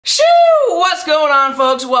Shoo! What's going on,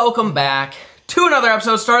 folks? Welcome back to another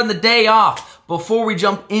episode, starting the day off. Before we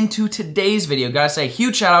jump into today's video, gotta say a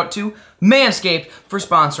huge shout out to Manscaped for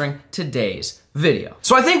sponsoring today's video.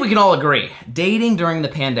 So I think we can all agree, dating during the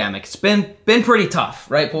pandemic, it's been pretty tough,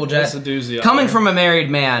 right, Pool Jet? It's a doozy. Coming from a married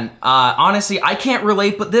man, honestly, I can't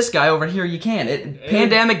relate, but this guy over here, you can.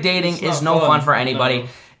 Pandemic dating is no fun for anybody. No.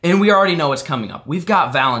 And we already know what's coming up. We've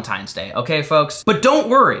got Valentine's Day, okay, folks? But don't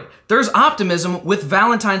worry, there's optimism with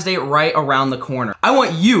Valentine's Day right around the corner. I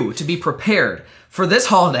want you to be prepared for this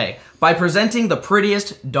holiday by presenting the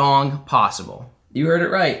prettiest dong possible. You heard it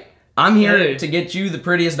right. I'm here to get you the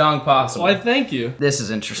prettiest dong possible. Why, thank you. This is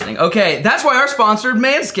interesting. Okay, that's why our sponsor,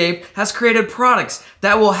 Manscaped, has created products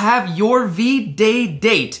that will have your V-Day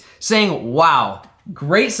date saying, wow,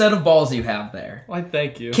 great set of balls you have there. Why,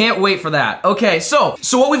 thank you. Can't wait for that. Okay, so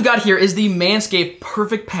what we've got here is the Manscaped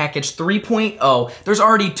Perfect Package 3.0. There's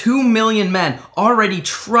already 2 million men already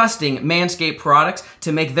trusting Manscaped products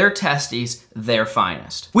to make their testes their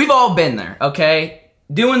finest. We've all been there, okay?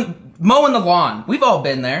 Mowing the lawn. We've all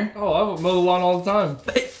been there. Oh, I mow the lawn all the time.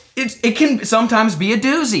 It can sometimes be a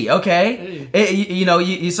doozy, okay? Hey.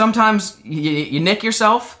 You sometimes you nick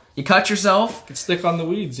yourself. You cut yourself. You can stick on the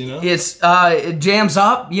weeds, you know? It jams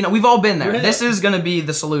up. You know, we've all been there. Yeah. This is gonna be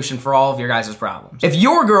the solution for all of your guys' problems. If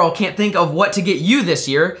your girl can't think of what to get you this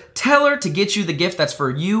year, tell her to get you the gift that's for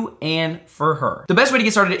you and for her. The best way to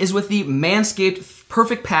get started is with the Manscaped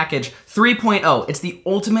Perfect Package 3.0. It's the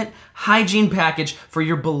ultimate hygiene package for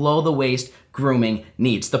your below-the-waist grooming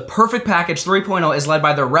needs. The Perfect Package 3.0 is led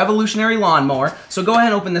by the revolutionary lawnmower. So go ahead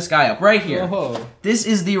and open this guy up right here. Whoa. This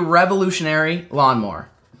is the revolutionary lawnmower.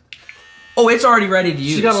 Oh, it's already ready to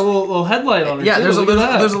use. She got a little headlight on her. Yeah, too. there's a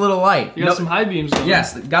little light. You got some high beams on.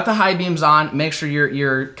 Yes, got the high beams on. Make sure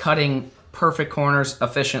you're cutting perfect corners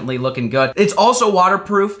efficiently, looking good. It's also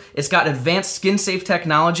waterproof. It's got advanced skin-safe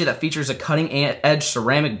technology that features a cutting-edge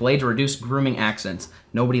ceramic blade to reduce grooming accidents.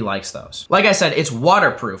 Nobody likes those. Like I said, it's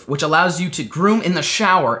waterproof, which allows you to groom in the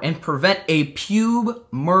shower and prevent a pube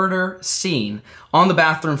murder scene on the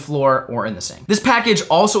bathroom floor or in the sink. This package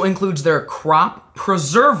also includes their Crop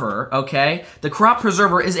Preserver, okay? The Crop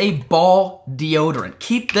Preserver is a ball deodorant.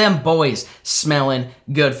 Keep them boys smelling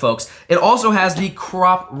good, folks. It also has the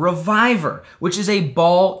Crop Reviver, which is a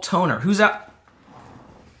ball toner. Who's that?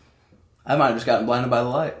 I might have just gotten blinded by the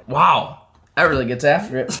light. Wow. That really gets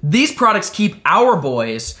after it. These products keep our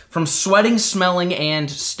boys from sweating, smelling,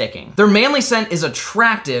 and sticking. Their manly scent is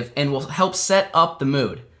attractive and will help set up the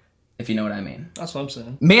mood, if you know what I mean. That's what I'm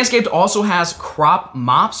saying. Manscaped also has crop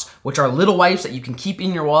mops, which are little wipes that you can keep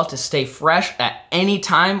in your wallet to stay fresh at any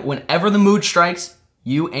time. Whenever the mood strikes,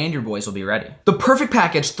 you and your boys will be ready. The Perfect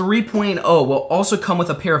Package 3.0 will also come with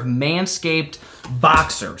a pair of Manscaped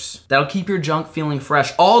boxers that'll keep your junk feeling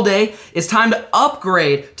fresh all day. It's time to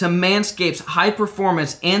upgrade to Manscaped's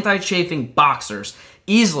high-performance anti-chafing boxers.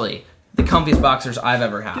 Easily the comfiest boxers I've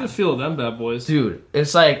ever had. Get a feel of them bad boys. Dude,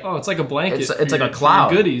 it's like... Oh, it's like a blanket. It's like a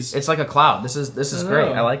cloud. Goodies. It's like a cloud. This is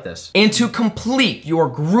great. I like this. And to complete your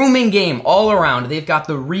grooming game all around, they've got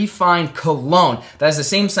the Refined Cologne. That has the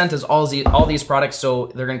same scent as all these products, so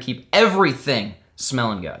they're gonna keep everything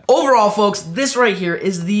smelling good. Overall, folks, this right here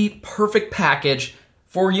is the perfect package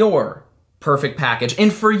for your perfect package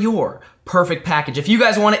and for your perfect package. If you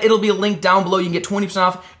guys want it, it'll be linked down below. You can get 20%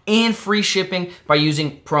 off and free shipping by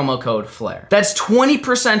using promo code FLAIR. That's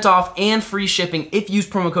 20% off and free shipping if you use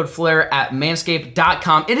promo code FLAIR at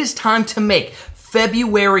manscaped.com. It is time to make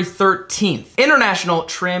February 13th, International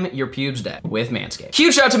Trim Your Pubes Day with Manscaped.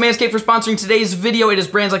 Huge shout out to Manscaped for sponsoring today's video. It is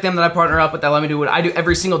brands like them that I partner up with that let me do what I do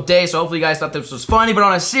every single day, so hopefully you guys thought this was funny, but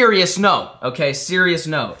on a serious note, okay, serious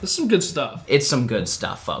note. This is some good stuff. It's some good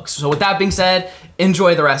stuff, folks. So with that being said,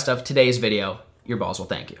 enjoy the rest of today's video. Your balls will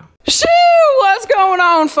thank you. Shoo! What's going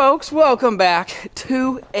on, folks? Welcome back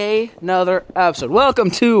to another episode.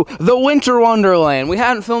 Welcome to the Winter Wonderland. We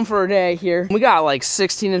hadn't filmed for a day here. We got like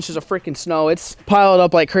 16 inches of freaking snow. It's piled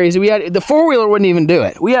up like crazy. The four-wheeler wouldn't even do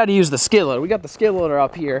it. We had to use the skid loader. We got the skid loader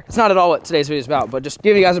up here. It's not at all what today's video is about, but just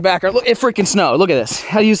giving you guys a background. Look, it freaking snowed. Look at this.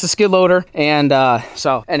 Had to use the skid loader. And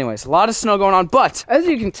so anyways, a lot of snow going on. But as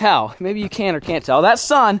you can tell, maybe you can or can't tell, that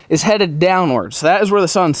sun is headed downwards. So that is where the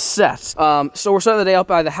sun sets. So we're starting the day up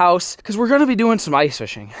by the house because we're going to be doing doing some ice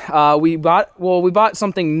fishing. We bought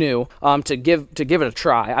something new to give it a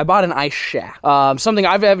try. I bought an ice shack. Something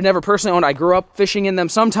I've never personally owned. I grew up fishing in them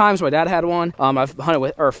sometimes. My dad had one. I've hunted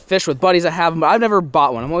with or fished with buddies that have them, but I've never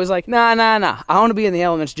bought one. I'm always like, nah. I want to be in the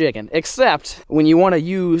elements jigging. Except when you want to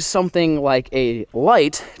use something like a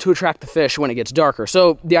light to attract the fish when it gets darker.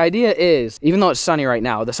 So the idea is, even though it's sunny right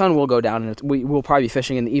now, the sun will go down and we will probably be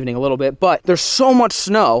fishing in the evening a little bit, but there's so much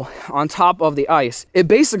snow on top of the ice, it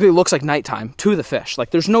basically looks like nighttime to the fish.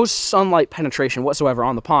 Like there's no sunlight penetration whatsoever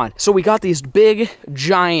on the pond. So we got these big,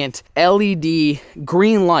 giant LED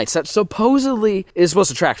green lights that supposedly is supposed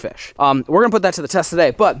to attract fish. We're gonna put that to the test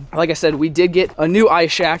today, but like I said, we did get a new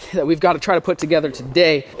ice shack that we've got to try to put together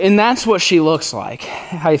today, and that's what she looks like.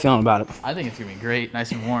 How you feeling about it? I think it's gonna be great,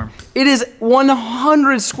 nice and warm. It is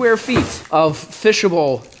 100 square feet of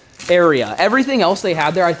fishable area. Everything else they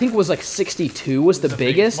had there, I think was like 62 was the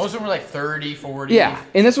biggest. Most of them were like 30, 40. Yeah,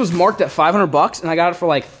 and this was marked at $500 and I got it for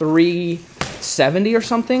like $370 or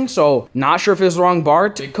something. So not sure if it was the wrong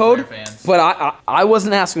bar code, but I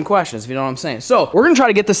wasn't asking questions, if you know what I'm saying. So we're gonna try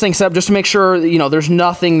to get this thing set up just to make sure, you know, there's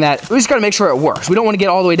nothing that, we just gotta make sure it works. We don't want to get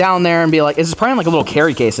all the way down there and be like, it's probably like a little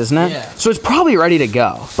carry case, isn't it? Yeah. So it's probably ready to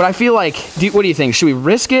go. But I feel like, what do you think? Should we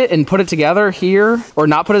risk it and put it together here or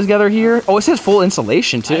not put it together here? Oh, it says full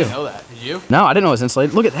insulation too. I didn't know that. Did you? No, I didn't know it was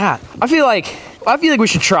insulated. Look at that. I feel like we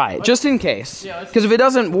should try it just in case. Because if it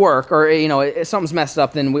doesn't work or, you know, if something's messed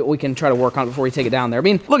up, then we can try to work on it before we take it down there. I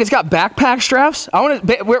mean, look, it's got backpack straps. I want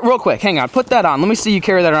to, real quick, hang on, put that on. Let me see you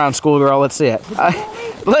carry that around, schoolgirl. Let's see it.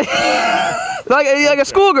 Like a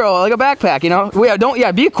schoolgirl, like a backpack, you know.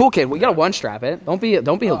 Be a cool kid. We gotta one strap it. Don't be a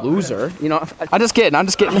loser, you know. I'm just kidding.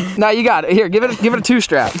 No, you got it. Here, give it a two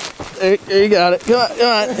strap. There you got it. Come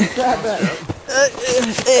on.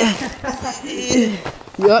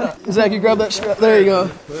 Yeah, Zach, you grab that strap. There you go.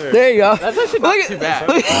 There you go. That's actually not too bad.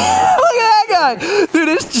 Look at that guy. Dude,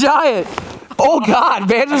 it's giant. Oh God,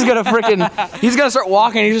 Banjo's gonna he's gonna start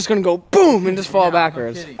walking, he's just gonna go boom and just fall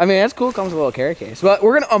backwards. I mean, that's cool, it comes with a little carry case. But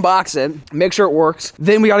we're gonna unbox it, make sure it works.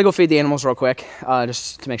 Then we gotta go feed the animals real quick,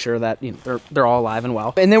 just to make sure that, you know, they're all alive and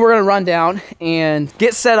well. And then we're gonna run down and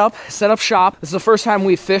get set up shop. This is the first time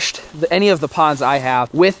we've fished any of the ponds I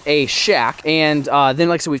have with a shack. And then,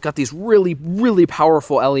 like I said, we've got these really, really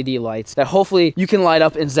powerful LED lights that hopefully you can light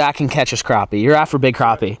up and Zach can catch his crappie. You're after big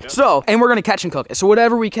crappie. Yep. So, and we're gonna catch and cook it. So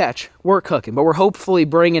whatever we catch, we're cooking. But we're hopefully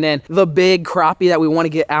bringing in the big crappie that we want to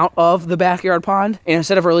get out of the backyard pond. And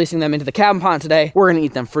instead of releasing them into the cabin pond today, we're going to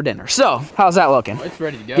eat them for dinner. So, how's that looking? Oh, it's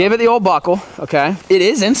ready to go. Give it the old buckle. Okay. It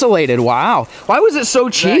is insulated. Wow. Why was it so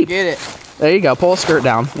cheap? Get it. There you go. Pull a skirt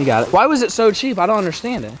down. You got it. Why was it so cheap? I don't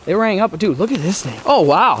understand it. They were hanging up. Dude, look at this thing. Oh,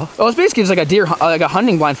 wow. Oh, it's basically just like a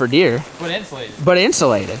hunting blind for deer. But insulated. But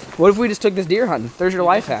insulated. What if we just took this deer hunting? There's your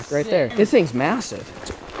life hack right there. This thing's massive.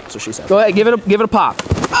 That's what she said. Go ahead, give it a pop.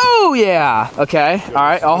 Oh yeah. Okay. All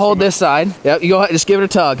right. I'll hold this side. Yep. You go ahead. Just give it a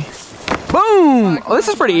tug. Boom. Oh, this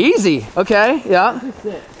is pretty easy. Okay. Yeah.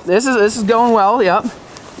 This is going well. Yep.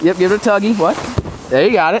 Yep. Give it a tuggy. What? There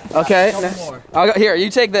you got it. Okay. Here, you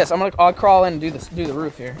take this. I'll crawl in and do the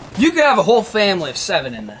roof here. You could have a whole family of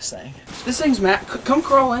 7 in this thing. This thing's come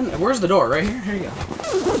crawl in. Where's the door? Right here. Here you go.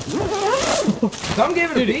 Come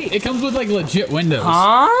give it a peek. It comes with like legit windows.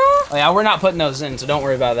 Huh? Oh, yeah, we're not putting those in, so don't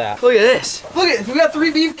worry about that. Look at this. Look at we got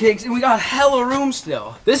 3 beefcakes and we got hella room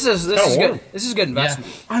still. This is good. This is good investment.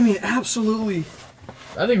 Yeah. I mean, absolutely.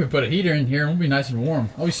 I think we put a heater in here and we'll be nice and warm.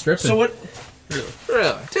 I'll be stripping. So what?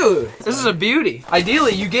 Really? Dude, this is a beauty.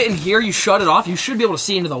 Ideally, you get in here, you shut it off, you should be able to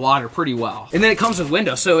see into the water pretty well. And then it comes with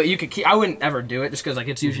windows, so you could keep, I wouldn't ever do it just because like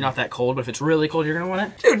it's usually not that cold, but if it's really cold, you're gonna want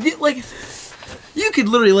it. Dude, like, you could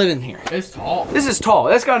literally live in here. It's tall. This is tall.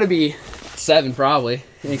 That's gotta be 7 probably.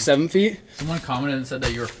 You think 7 feet? Someone commented and said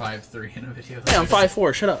that you were 5'3" in a video. Yeah, I'm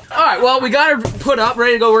 5'4", shut up. All right, well, we got it put up,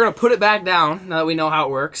 ready to go. We're gonna put it back down now that we know how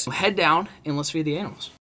it works. Head down and let's feed the animals.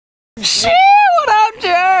 Shit, what up,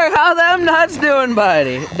 Jer? How them nuts doing,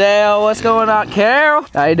 buddy? Dale, what's going on? Carol?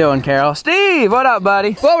 How you doing, Carol? Steve, what up,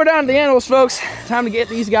 buddy? Well, we're down to the animals, folks. Time to get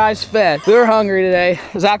these guys fed. We were hungry today.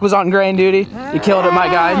 Zach was on grain duty. He killed it, my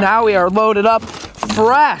guy. Now we are loaded up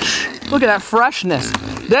fresh. Look at that freshness.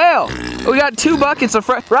 Dale, we got 2 buckets of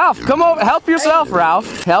fresh. Ralph, come over. Help yourself,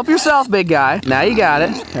 Ralph. Help yourself, big guy. Now you got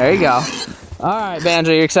it. There you go. All right,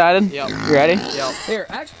 Banjo, you excited? Yep. You ready? Yep. Here,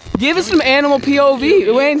 actually, give us some animal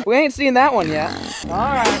POV. We ain't seen that one yet. All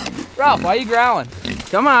right. Ralph, why are you growling?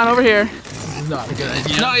 Come on, over here. This is not a good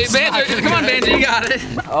idea. No, Banjo, come on, Banjo, you got it.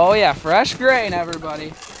 Oh, yeah, fresh grain,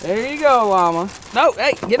 everybody. There you go, llama. No,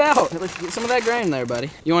 hey, get out. Get some of that grain there,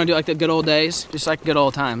 buddy. You want to do like the good old days? Just like good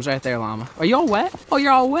old times right there, llama. Are you all wet? Oh,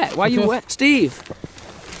 you're all wet. Why are you wet? Steve.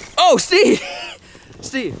 Oh, Steve.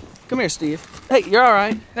 Steve. Come here, Steve. Hey, you're all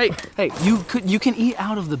right. Hey, you can eat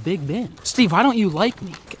out of the big bin. Steve, why don't you like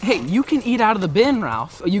me? Hey, you can eat out of the bin,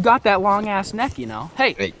 Ralph. You got that long ass neck, you know.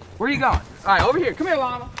 Hey, where are you going? All right, over here. Come here,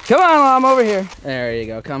 Llama. Come on, Llama, over here. There you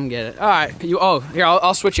go. Come get it. All right. Here,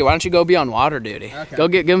 I'll switch you. Why don't you go be on water duty? Okay. Go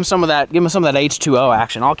give him some of that. Give him some of that H2O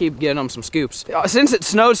action. I'll keep getting them some scoops. Since it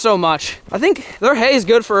snowed so much, I think their hay is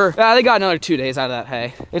good for. They got another 2 days out of that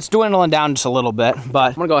hay. It's dwindling down just a little bit, but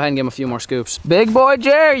I'm gonna go ahead and give him a few more scoops. Big boy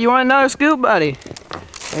Jerry, you want another scoop, buddy?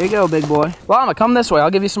 There you go, big boy. Llama, come this way.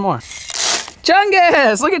 I'll give you some more.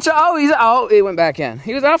 Chungus, look at oh, he went back in.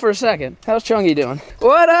 He was out for a second. How's Chungy doing?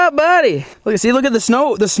 What up, buddy? Look at the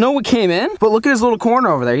snow. The snow came in, but look at his little corner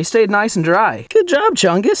over there. He stayed nice and dry. Good job,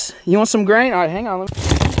 Chungus. You want some grain? All right, hang on.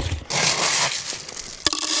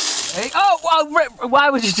 Hey, why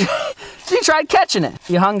would you? You tried catching it.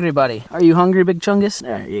 You hungry, buddy? Are you hungry, big Chungus?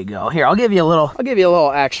 There you go. Here, I'll give you a little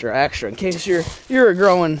extra in case you're a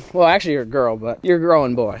growing. Well, actually, you're a girl, but you're a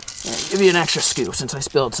growing boy. Right, give you an extra scoop since I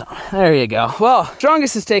spilled some. There you go. Well,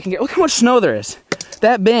 Chungus is taking care. Look how much snow there is.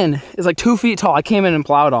 That bin is like 2 feet tall. I came in and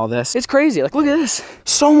plowed all this. It's crazy. Like, look at this.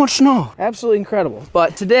 So much snow. Absolutely incredible.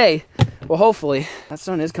 But today, well, hopefully, that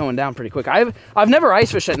sun is coming down pretty quick. I've never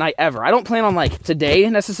ice fished at night ever. I don't plan on like today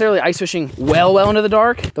necessarily ice fishing well into the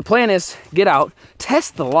dark. The plan is get out,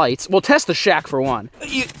 test the lights. Well, test the shack for one.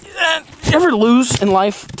 You ever lose in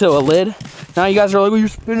life to a lid? Now you guys are like, well, you're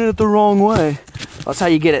spinning it the wrong way. Well, that's how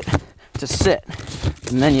you get it to sit.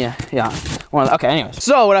 And then okay, anyways.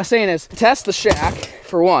 So what I was saying is test the shack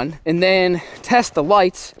for one, and then test the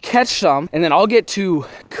lights, catch some, and then I'll get to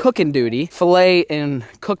cooking duty, fillet and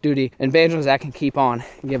cook duty, and Banjo and Zach can keep on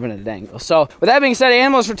giving it a dangle. So with that being said,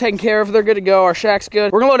 animals are taken care of. They're good to go. Our shack's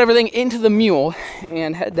good. We're gonna load everything into the mule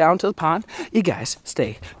and head down to the pond. You guys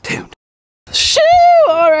stay tuned. Shoo!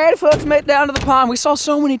 All right, folks, made it down to the pond. We saw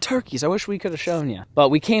so many turkeys. I wish we could have shown you. But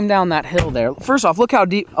we came down that hill there. First off, look how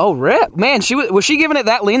deep. Oh, rip. Man, was she giving it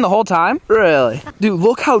that lean the whole time? Really? Dude,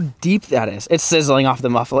 look how deep that is. It's sizzling off the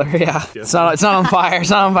muffler. Yeah. It's not on fire. It's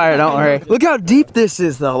not on fire. Don't worry. Look how deep this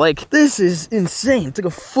is, though. Like, this is insane. It's like a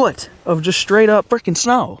foot of just straight up freaking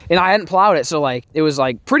snow. And I hadn't plowed it, so like, it was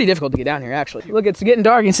like pretty difficult to get down here, actually. Look, it's getting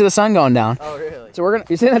dark. You can see the sun going down. Oh, really? So we're gonna,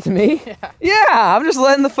 you saying that to me? Yeah, I'm just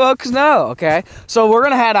letting the folks know, okay? So we're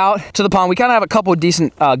gonna head out to the pond. We kind of have a couple of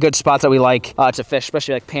decent, good spots that we like to fish,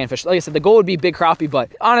 especially like panfish. Like I said, the goal would be big crappie,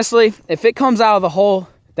 but honestly, if it comes out of the hole,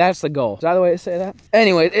 that's the goal. Is that the way to say that?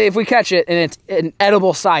 Anyway, if we catch it and it's an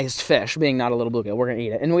edible sized fish, being not a little bluegill, we're gonna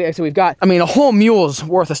eat it. And we've got, I mean, a whole mule's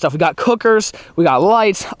worth of stuff. We got cookers, we got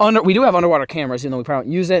lights, we do have underwater cameras, even though we probably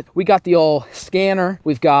don't use it. We got the old scanner,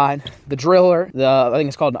 we've got the driller, I think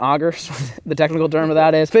it's called an auger, the technical term of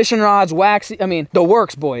that is. Fishing rods, waxy, I mean, the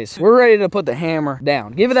works, boys. We're ready to put the hammer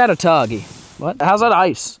down. Give it that a tuggy. What? How's that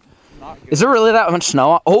ice? Is there really that much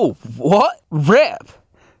snow? Oh, what? Rip.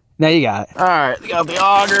 Now you got it. All right, we got the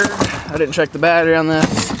auger. I didn't check the battery on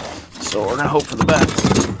this, so we're gonna hope for the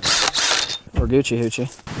best. Or Gucci Hoochie.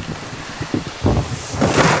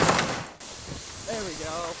 There we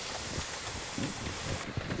go.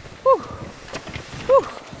 Whew. Whew.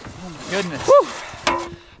 Oh my goodness. Whew.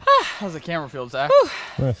 How's the camera feel, Zach?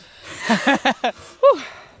 Whew.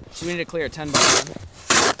 So we need to clear a 10 by 10.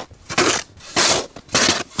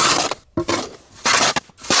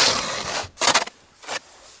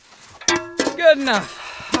 Good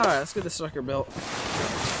enough. All right, let's get this sucker built.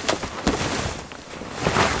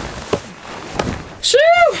 Shoo!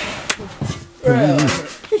 Really?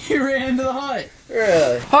 You ran into the hut.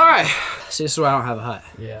 Really? All right. See, this is why I don't have a hut.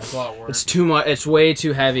 Yeah, it's a lot of work. It's too much. It's way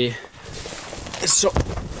too heavy. It's so.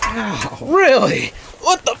 Ow. Really?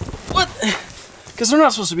 What the? What? Because they're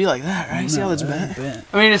not supposed to be like that, right? No, see how that's bent?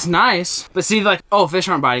 I mean, it's nice, but see, like, oh, fish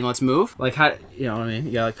aren't biting. Let's move. Like, how? You know what I mean?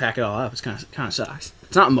 You gotta like pack it all up. It's kind of sucks.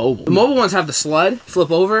 It's not mobile. The mobile ones have the sled,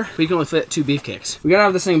 flip over, but you can only fit 2 beefcakes. We gotta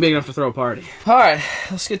have this thing big enough to throw a party. All right,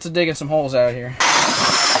 let's get to digging some holes out here.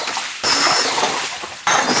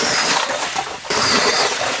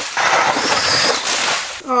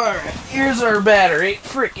 All right, here's our battery.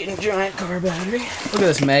 Freaking giant car battery. Look at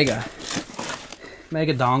this mega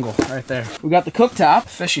dongle right there. We got the cooktop,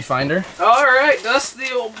 fishy finder. All right, dust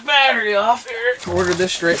the old battery off here. Ordered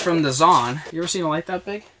this straight from the Zon. You ever seen a light that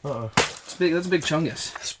big? Uh-oh. It's big. That's a big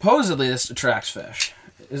chungus. Supposedly this attracts fish.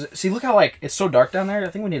 See, look how like it's so dark down there. I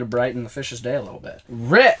think we need to brighten the fish's day a little bit.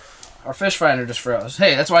 Rip! Our fish finder just froze.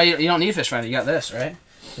 Hey, that's why you don't need a fish finder. You got this, right?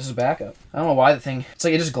 This is backup. I don't know why the thing, it's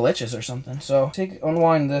like it just glitches or something. So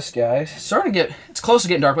unwind this, guys. It's starting to get, it's close to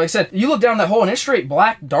getting dark. Like I said, you look down that hole and it's straight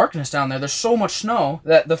black darkness down there. There's so much snow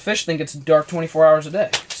that the fish think it's dark 24 hours a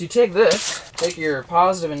day. So you take this, take your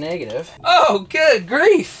positive and negative. Oh, good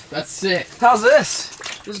grief. That's sick. How's this?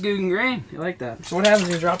 Just good and green. I like that. So what happens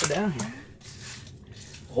when you drop it down here?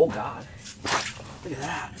 Oh, God. Look at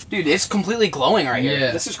that. Dude, it's completely glowing right here.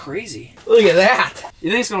 Yeah. This is crazy. Look at that.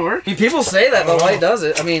 You think it's gonna work? I mean, people say that the light does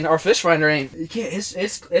it. I mean, our fish finder ain't. You can't.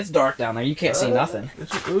 It's dark down there. You can't see nothing.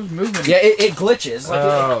 It was moving. Yeah, it glitches.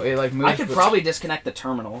 Like it like moves. I could probably disconnect the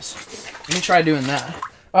terminals. Let me try doing that.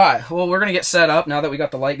 Alright, well, we're going to get set up now that we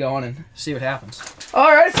got the light going and see what happens.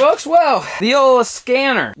 Alright, folks, well, the old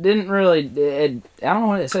scanner didn't really, I don't know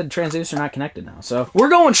what it said, transducer not connected now. So, we're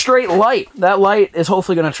going straight light. That light is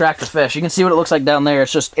hopefully going to attract the fish. You can see what it looks like down there.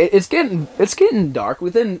 It's just, it's getting dark.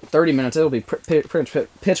 Within 30 minutes, it'll be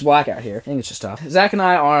pitch black out here. I think it's just tough. Zach and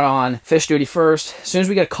I are on fish duty first. As soon as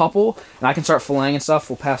we get a couple, and I can start filleting and stuff,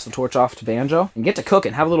 we'll pass the torch off to Banjo and get to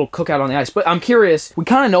cooking, have a little cookout on the ice. But I'm curious, we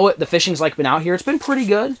kind of know what the fishing's like been out here. It's been pretty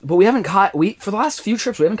good. But we haven't caught, for the last few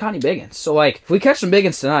trips, we haven't caught any big ones. So, like, if we catch some big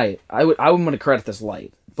ones tonight, I wouldn't want to credit this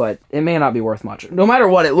light. But it may not be worth much. No matter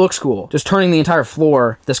what, it looks cool. Just turning the entire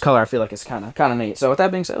floor this color, I feel like it's kind of neat. So, with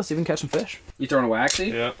that being said, let's see if we can catch some fish. You throwing a waxy?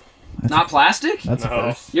 Yeah. Not plastic? That's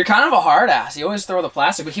no. You're kind of a hard ass. You always throw the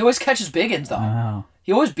plastic, but he always catches big ones, though. Wow.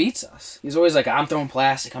 He always beats us. He's always like, I'm throwing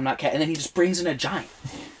plastic, I'm not catching. And then he just brings in a giant.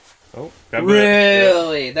 Oh,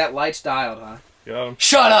 really? Yeah. That light's dialed, huh? Got him.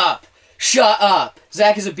 Shut up! Shut up!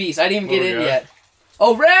 Zach is a beast. I didn't even get in yet.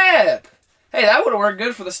 Oh, rip! Hey, that would have worked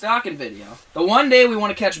good for the stocking video. The one day we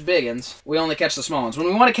want to catch big ones, we only catch the small ones. When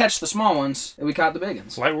we want to catch the small ones, we caught the big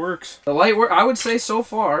ones. Light works. The light work, I would say so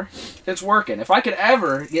far, it's working. If I could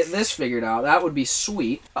ever get this figured out, that would be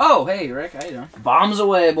sweet. Oh, hey, Rick, how you doing? Bombs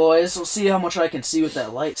away, boys. We'll see how much I can see with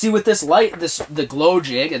that light. See, with this light, the glow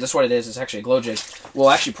jig, that's what it is, it's actually a glow jig, will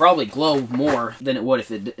actually probably glow more than it would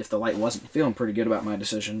if the light wasn't. Feeling pretty good about my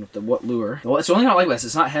decision with what lure. It's the only thing I like about this,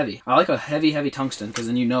 it's not heavy. I like a heavy tungsten, because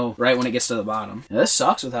then you know right when it gets to the bottom. Now, this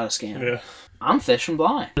sucks without a scanner. Yeah. I'm fishing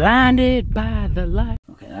blind. Blinded by the light.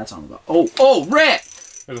 Okay, that's on the bottom. Oh, Rick!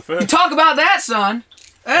 There's a fish. You talk about that, son!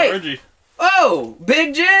 Hey! Reggie. Oh,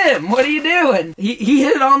 Big Jim, what are you doing? He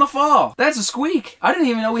hit it on the fall. That's a squeak. I didn't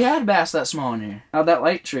even know we had bass that small in here. How'd that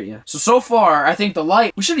light treat you? So far, I think the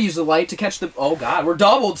light, we should have used the light to catch the, oh God, we're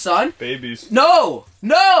doubled, son. Babies. No,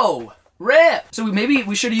 rip. So maybe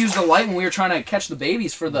we should have used the light when we were trying to catch the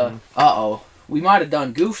babies for the, uh-oh. We might have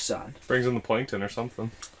done goof, son. Brings in the plankton or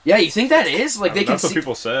something. Yeah, you think that is? Like they can That's what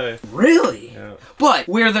people say. Really? Yeah. But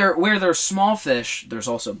where there's small fish, there's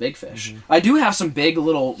also big fish. I do have some big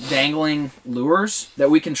little dangling lures that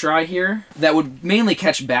we can try here that would mainly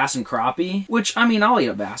catch bass and crappie, which, I mean, I'll eat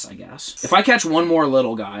a bass, I guess. If I catch one more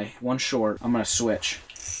little guy, one short, I'm going to switch.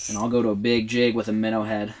 And I'll go to a big jig with a minnow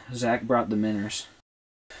head. Zach brought the minnows.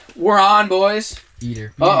 We're on, boys.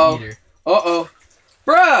 Eater. Uh-oh. Eater. Uh-oh.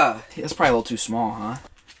 Bruh! That's probably a little too small, huh?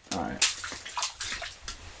 Alright.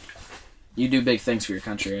 You do big things for your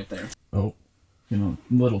country right there. Oh. You know,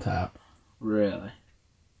 little tap. Really?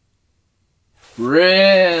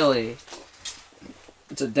 Really?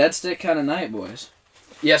 It's a dead stick kind of night, boys.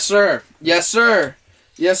 Yes, sir. Yes, sir.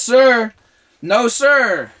 Yes, sir. No,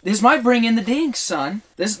 sir. This might bring in the dinks, son.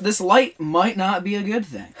 This light might not be a good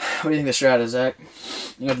thing. What do you think the strat is, Zach?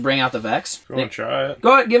 You have to bring out the Vex? Go and try it.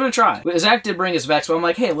 Go ahead, give it a try. Zach did bring his Vex, but I'm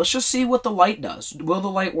like, hey, let's just see what the light does. Will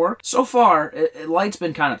the light work? So far, light's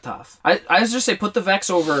been kind of tough. I just say put the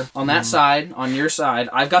Vex over on that side, on your side.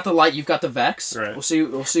 I've got the light, you've got the Vex. Right. We'll see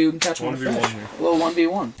who can catch one fish. 1v1 here. A little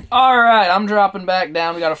 1v1. Alright, I'm dropping back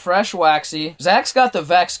down. We got a fresh waxy. Zach's got the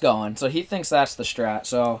Vex going, so he thinks that's the strat.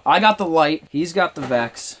 So I got the light, he's got the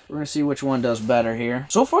Vex. We're gonna see which one does better here.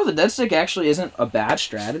 So far, the dead stick actually isn't a bad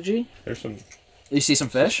strategy. There's some. You see some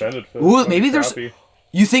fish? Fish. Ooh, maybe there's.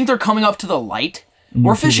 You think they're coming up to the light?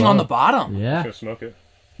 We're fishing on the bottom. Yeah. Gonna smoke it.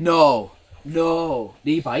 No. Did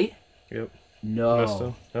he bite? Yep. No. Missed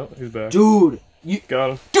him. Nope, he's back. Dude. Got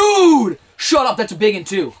him. Dude! Shut up, that's a big one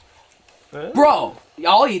too. Bro,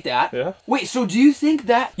 I'll eat that. Yeah. Wait, so do you think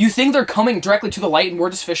they're coming directly to the light and we're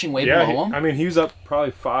just fishing way below him? I mean, he was up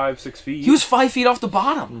probably 5-6 feet. He was 5 feet off the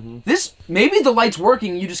bottom. Maybe the light's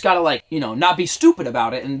working, you just gotta, like, you know, not be stupid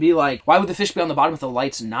about it and be like, why would the fish be on the bottom if the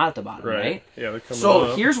light's not at the bottom, right? Yeah, they're coming So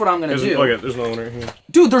up. here's what I'm gonna do. Look at, there's one right here.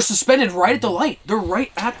 Dude, they're suspended right at the light. They're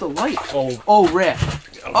right at the light. Oh, Rick.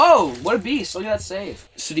 Oh, what a beast. Look at that save.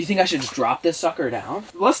 So do you think I should just drop this sucker down?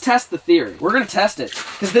 Let's test the theory. We're going to test it.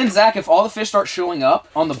 Because then, Zach, if all the fish start showing up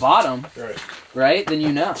on the bottom, right, then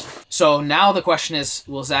you know. So now the question is,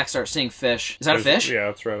 will Zach start seeing fish? Is that a fish? Yeah,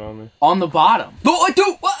 it's right on me. On the bottom. Oh,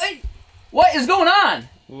 dude, what is going on?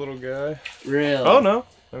 Little guy. Really? Oh, no.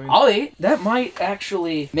 I mean, I'll eat. That might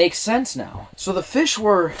actually make sense now. So the fish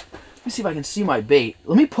were... Let me see if I can see my bait.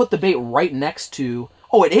 Let me put the bait right next to...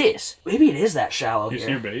 Oh, it is. Maybe it is that shallow here. You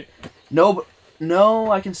see your bait?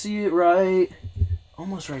 No, I can see it right.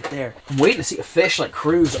 Almost right there. I'm waiting to see a fish like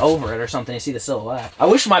cruise over it or something to see the silhouette. I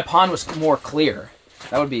wish my pond was more clear.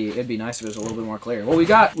 It'd be nice if it was a little bit more clear. Well,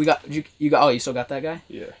 oh, you still got that guy?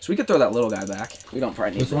 Yeah. So we could throw that little guy back. We don't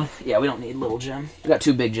probably need this one. Yeah, we don't need little Jim. We got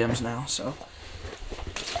 2 big Jims now, so.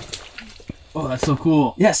 Oh, that's so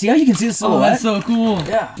cool. Yeah, see how you can see the silhouette? Oh, that's so cool.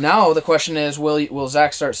 Yeah. Now the question is, will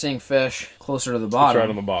Zach start seeing fish closer to the bottom? It's right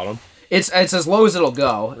on the bottom. It's as low as it'll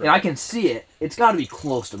go, and I can see it. It's got to be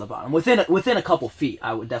close to the bottom, within a couple feet,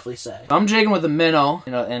 I would definitely say. I'm jigging with a minnow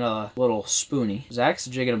and a little spoonie. Zach's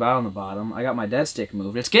jigging about on the bottom. I got my dead stick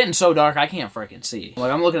moved. It's getting so dark I can't freaking see.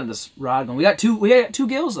 Like I'm looking at this rod going. We got two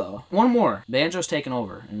gills though. One more. Banjo's taking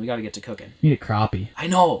over, and we got to get to cooking. You need a crappie. I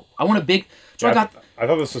know. I want a big. So Yeah, I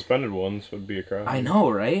thought the suspended ones would be a crab. I know,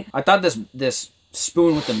 right? I thought this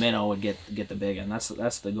spoon with the minnow would get the big one.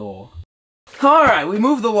 That's the goal. Alright, we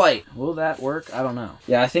moved the light. Will that work? I don't know.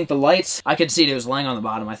 Yeah, I think the lights, I could see it was laying on the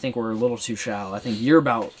bottom. I think we're a little too shallow. I think you're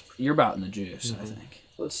about in the juice, I think.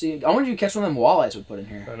 Let's see. I wonder if you catch one of them walleyes we put in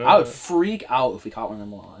here. I would freak out if we caught one of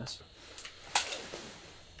them walleyes.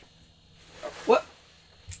 What?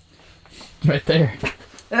 Right there.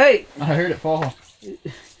 Hey! I heard it fall.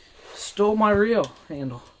 Stole my reel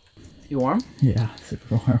handle. You warm? Yeah,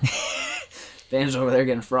 super warm. Van's over there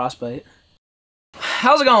getting frostbite.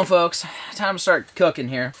 How's it going, folks? Time to start cooking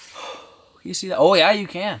here. You see that? Oh, yeah, you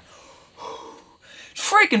can.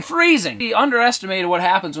 It's freaking freezing. We underestimated what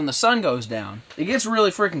happens when the sun goes down. It gets really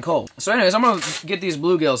freaking cold. So anyways, I'm going to get these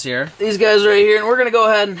bluegills here. These guys right here, and we're going to go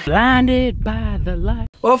ahead and... Blinded by the light.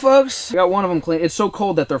 Well, folks, I got one of them clean. It's so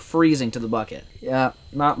cold that they're freezing to the bucket. Yeah,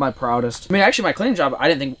 not my proudest. I mean, actually, my cleaning job, I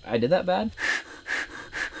didn't think I did that bad.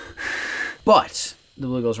 But... the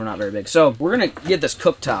bluegills were not very big. So we're gonna get this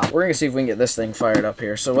cooktop. We're gonna see if we can get this thing fired up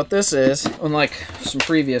here. So what this is, unlike some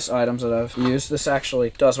previous items that I've used, this actually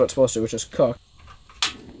does what it's supposed to, which is cook.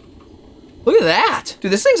 Look at that!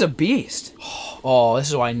 Dude, this thing's a beast. Oh, this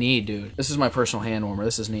is what I need, dude. This is my personal hand warmer.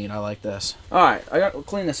 This is neat. I like this. Alright, I got to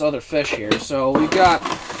clean this other fish here. So we've got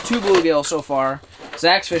 2 bluegills so far.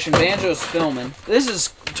 Zach's fishing, Banjo's filming. This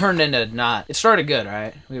is turned into not... It started good,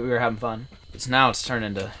 right? We were having fun. Now it's turned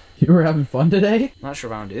into... You were having fun today? I'm not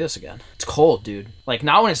sure if I want to do this again. It's cold, dude. Like,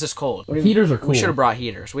 not when it's this cold. Heaters are cool. We should have brought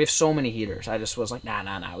heaters. We have so many heaters. I just was like,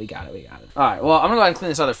 nah, we got it. Alright, well, I'm going to go ahead and clean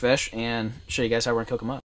this other fish and show you guys how we're going to cook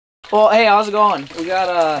them up. Well, hey, how's it going? We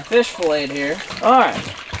got fish filleted here.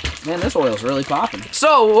 Alright. Man, this oil's really popping.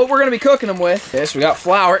 So, what we're going to be cooking them with is we got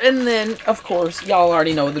flour, and then, of course, y'all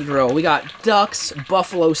already know the drill. We got Duck's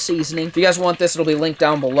Buffalo Seasoning. If you guys want this, it'll be linked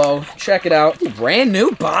down below. Check it out. Ooh, brand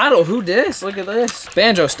new bottle. Who dis? Look at this.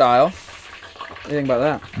 Banjo style. What do you think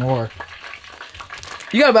about that? More.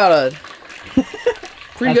 You got about a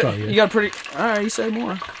pretty That's good. You got a pretty. All right, you say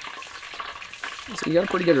more. So you got a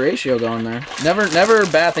pretty good ratio going there. Never a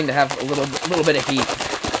bad thing to have a little bit of heat.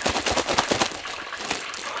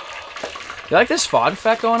 You like this fog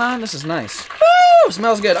effect going on? This is nice. Woo!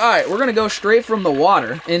 Smells good. All right, we're gonna go straight from the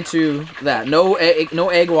water into that. No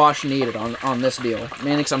egg wash needed on this deal.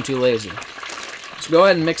 Mainly because I'm too lazy. So go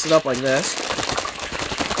ahead and mix it up like this.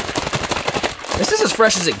 This is as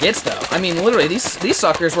fresh as it gets, though. I mean, literally, these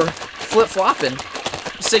suckers were flip-flopping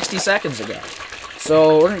 60 seconds ago.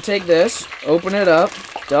 So we're gonna take this, open it up,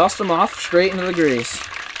 dust them off straight into the grease.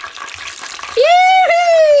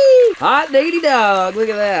 Yee-hee! Hot diggity dog, look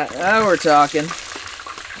at that. Now we're talking.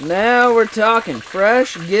 Now we're talking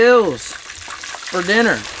fresh gills for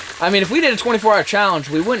dinner. I mean, if we did a 24-hour challenge,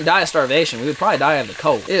 we wouldn't die of starvation. We would probably die of the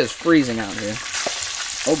cold. It is freezing out here.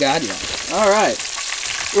 Oh, God, yeah. All right.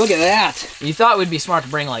 Look at that. You thought we'd be smart to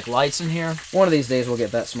bring, like, lights in here. One of these days we'll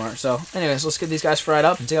get that smart. So, anyways, let's get these guys fried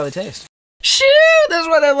up and see how they taste. Shoot! That's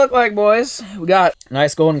what they look like, boys. We got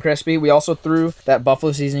nice golden crispy. We also threw that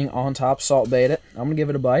buffalo seasoning on top, salt bait it. I'm gonna give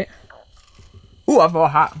it a bite. Ooh, I feel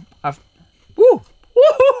hot. Woo!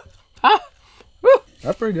 Woo! Ah! Woo!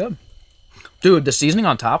 That's pretty good. Dude, the seasoning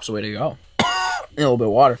on top's the way to go. A little bit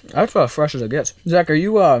of water. That's about as fresh as it gets. Zach, are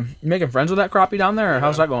you making friends with that crappie down there, or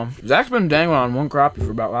how's that going? Zach's been dangling on one crappie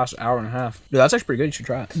for about the last hour and a half. Dude, that's actually pretty good. You should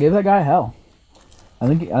try it. Give that guy hell. I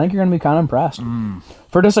think you're gonna be kind of impressed.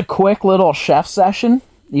 For just a quick little chef session,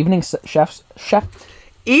 evening chef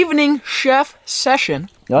session.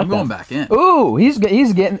 You like I'm going back in. Ooh, he's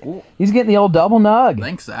getting the old double nug.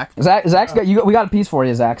 Thanks, Zach. Zach's got we got a piece for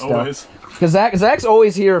you, Zach. Still. Always. Because Zach's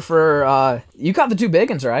always here for you caught the 2 big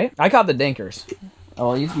ones, right? I caught the dinkers.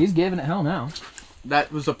 Oh, he's giving it hell now.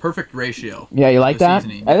 That was a perfect ratio. Yeah, you like that?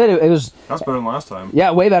 Seasoning. I think it was. That's better than last time.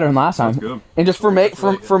 Yeah, way better than last time. That's good. And just for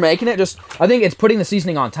making it, just I think it's putting the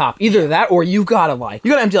seasoning on top. Either that or you gotta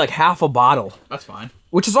empty like half a bottle. That's fine.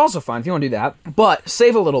 which is also fine if you want to do that. But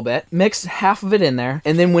save a little bit, mix half of it in there,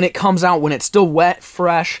 and then when it comes out, when it's still wet,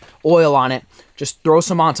 fresh, oil on it, just throw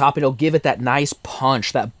some on top. It'll give it that nice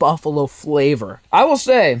punch, that buffalo flavor. I will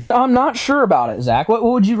say, I'm not sure about it, Zach. What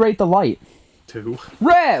would you rate the light? 2.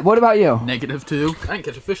 Red, what about you? -2. I didn't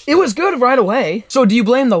catch a fish. It was good right away. So do you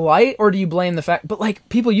blame the light or do you blame the fact? But like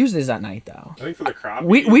people use these at night though. I think for the crop.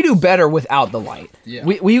 We do better without the light. Yeah.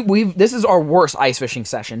 We've this is our worst ice fishing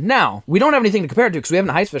session. Now we don't have anything to compare it to because we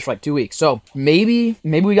haven't ice fished for like 2 weeks. So maybe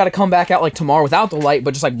we got to come back out like tomorrow without the light,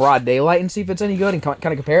 but just like broad daylight and see if it's any good and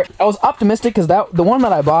kind of compare it. I was optimistic because the one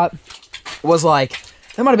that I bought was like.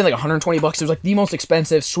 That might have been like 120 bucks. It was like the most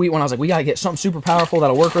expensive, sweet one. I was like, we gotta get something super powerful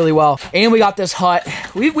that'll work really well. And we got this hut.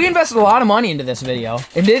 We invested a lot of money into this video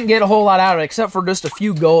and didn't get a whole lot out of it except for just a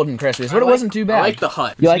few golden crispies, but it wasn't too bad. I like the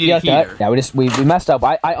hut. You like Just need a that? heater. Yeah, we messed up.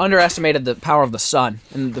 I underestimated the power of the sun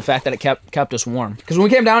and the fact that it kept us warm. Because when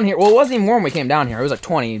we came down here, well, it wasn't even warm when we came down here. It was like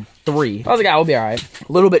 23. I was like, we'll be all right.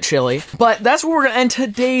 A little bit chilly. But that's where we're going to end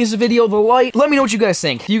today's video, the light. Let me know what you guys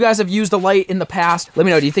think. If you guys have used the light in the past, let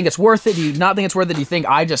me know. Do you think it's worth it? Do you not think it's worth it? Do you think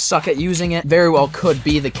I just suck at using it? Very well could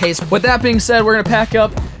be the case. With that being said, we're going to pack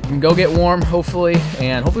up and go get warm, hopefully.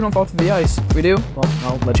 And hopefully don't fall through the ice. If we do, well,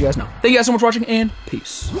 I'll let you guys know. Thank you guys so much for watching, and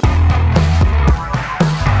peace.